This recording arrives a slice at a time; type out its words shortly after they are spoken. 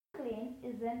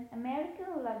is an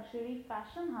American luxury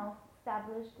fashion house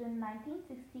established in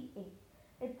 1968.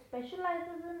 It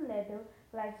specializes in leather,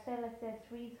 lifestyle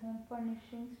accessories, home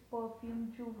furnishings,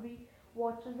 perfume, jewelry,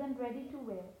 watches, and ready to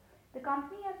wear. The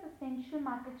company has essential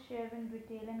market share in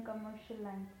retail and commercial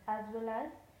lines as well as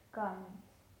garments.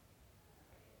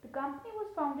 The company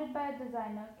was founded by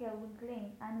designer Calvin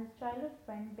Klein and his childhood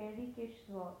friend Barry K.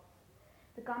 Schwartz.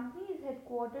 The company is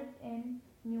headquartered in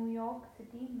New York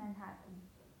City, Manhattan.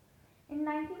 In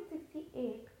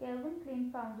 1968, Calvin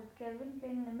Klein founded Calvin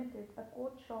Klein Limited, a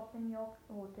coat shop in York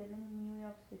Hotel in New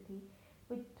York City,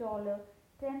 with $10,000.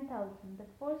 The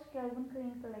first Calvin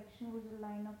Klein collection was a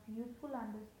line of youthful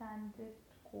understated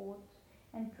coats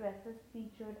and dresses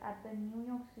featured at the New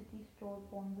York City store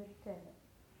Bonwit Teller.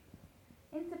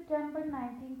 In September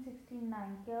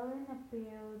 1969, Calvin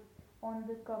appeared on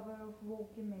the cover of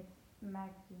Vogue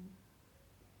magazine.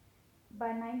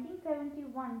 By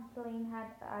 1971, Klein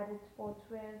had added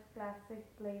sportswear, classic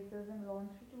blazers, and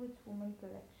lingerie to its women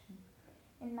collection.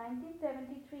 In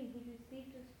 1973, he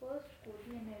received his first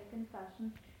Coty American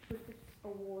Fashion Critics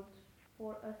Awards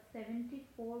for a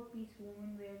 74-piece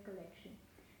womenwear collection,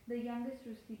 the youngest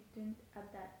recipient at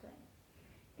that time.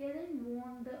 Kellen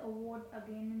won the award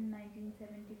again in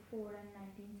 1974 and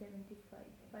 1975.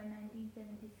 By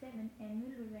 1977,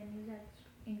 annual revenues had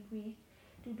increased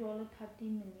to $30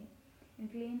 million,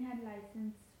 and Klein had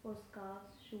license for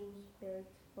scarves, shoes,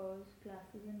 belts, furs,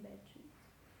 glasses, and bed sheets.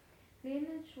 Klein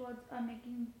and Schwartz are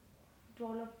making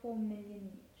 $4 million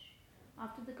each.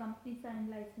 After the company signed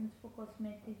license for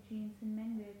cosmetic, jeans, and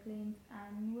menwear, Klein's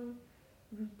annual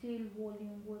retail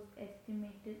volume was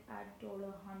estimated at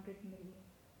 $100 million.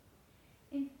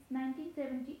 In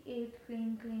 1978,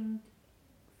 Klein claimed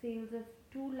sales of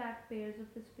 2 lakh pairs of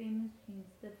his famous jeans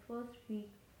the first week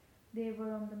they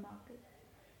were on the market.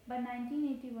 By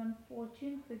 1981,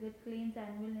 Fortune figured Klein's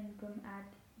annual income at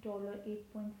 $8.5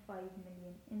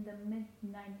 million. In the mid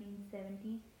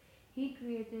 1970s, he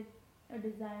created a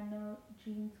designer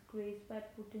jeans craze by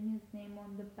putting his name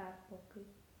on the back pocket.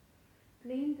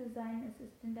 Klein design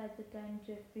assistant at the time,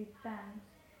 Jeffrey Banks,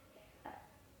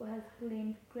 has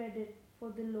claimed credit for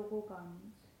the logo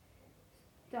garments,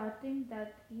 starting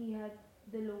that he had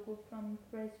the logo from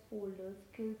press folders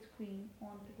kill screen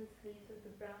onto the sleeves of the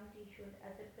brown t-shirt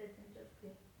as a present of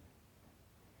gift.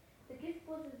 The gift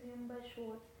was assumed by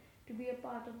Schwartz to be a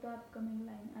part of the upcoming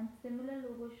line, and similar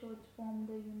logo shirts formed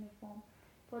the uniform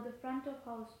for the front of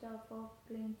house staff of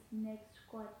Klein's next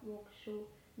catwalk show,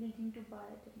 leading to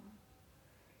buyer demand.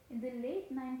 In the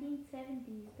late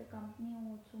 1970s, the company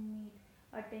also made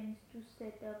attempts to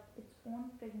set up its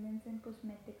own fragrance and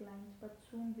cosmetic lines but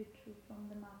soon withdrew from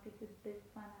the market with big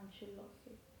financial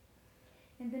losses.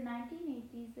 In the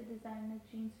 1980s, the designer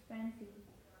jeans frenzy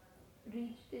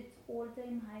reached its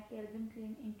all-time high. Calvin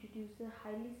Klein introduced a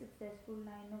highly successful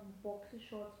line of boxer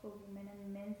shorts for women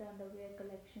and men's underwear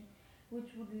collection,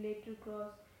 which would later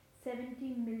cross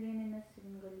 70 million in a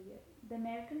single year. The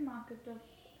American market of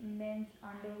men's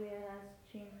underwear has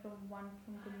changed from one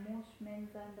from the most men's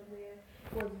underwear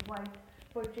was white,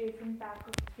 purchasing pack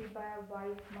of three by a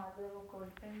wife, mother, or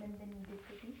girlfriend in the needed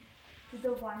city, to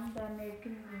the one the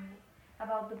American knew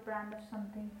about the brand of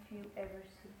something few ever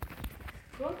see.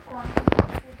 Growth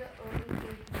contributed to the early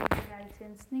 80s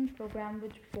licensing program,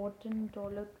 which brought in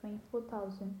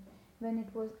 $24,000 when it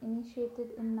was initiated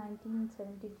in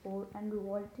 1974 and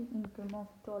royalty income of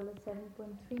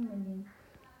 $7.3 million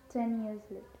 10 years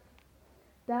later.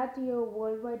 That year,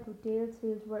 worldwide retail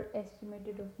sales were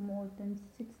estimated of more than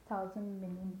 $6,000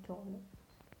 million.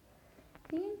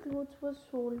 Clean clothes were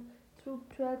sold through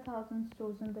 12,000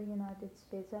 stores in the United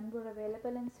States and were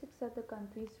available in 6 other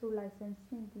countries through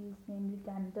licensing deals, namely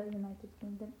Canada, United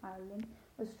Kingdom, Ireland,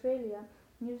 Australia,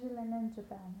 New Zealand, and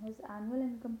Japan. His annual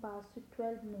income passed to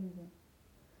 12 million.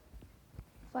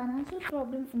 Financial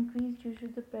problems increased due to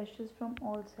the pressures from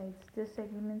all sides,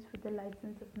 disagreements with the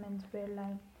license of menswear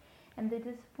line, and the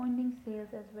disappointing sales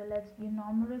as well as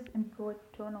enormous employee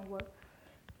turnover,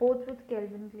 both with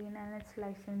Calvin Klein and its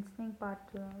licensing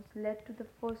partners, led to the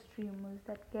first rumors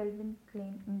that Calvin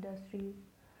Klein Industries,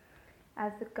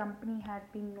 as the company had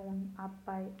been known, up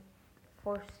by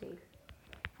for sale.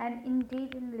 And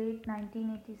indeed, in late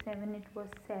 1987, it was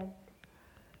said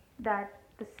that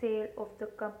the sale of the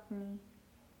company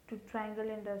to Triangle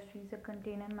Industries, a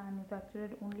container manufacturer,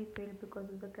 only failed because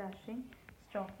of the crashing stock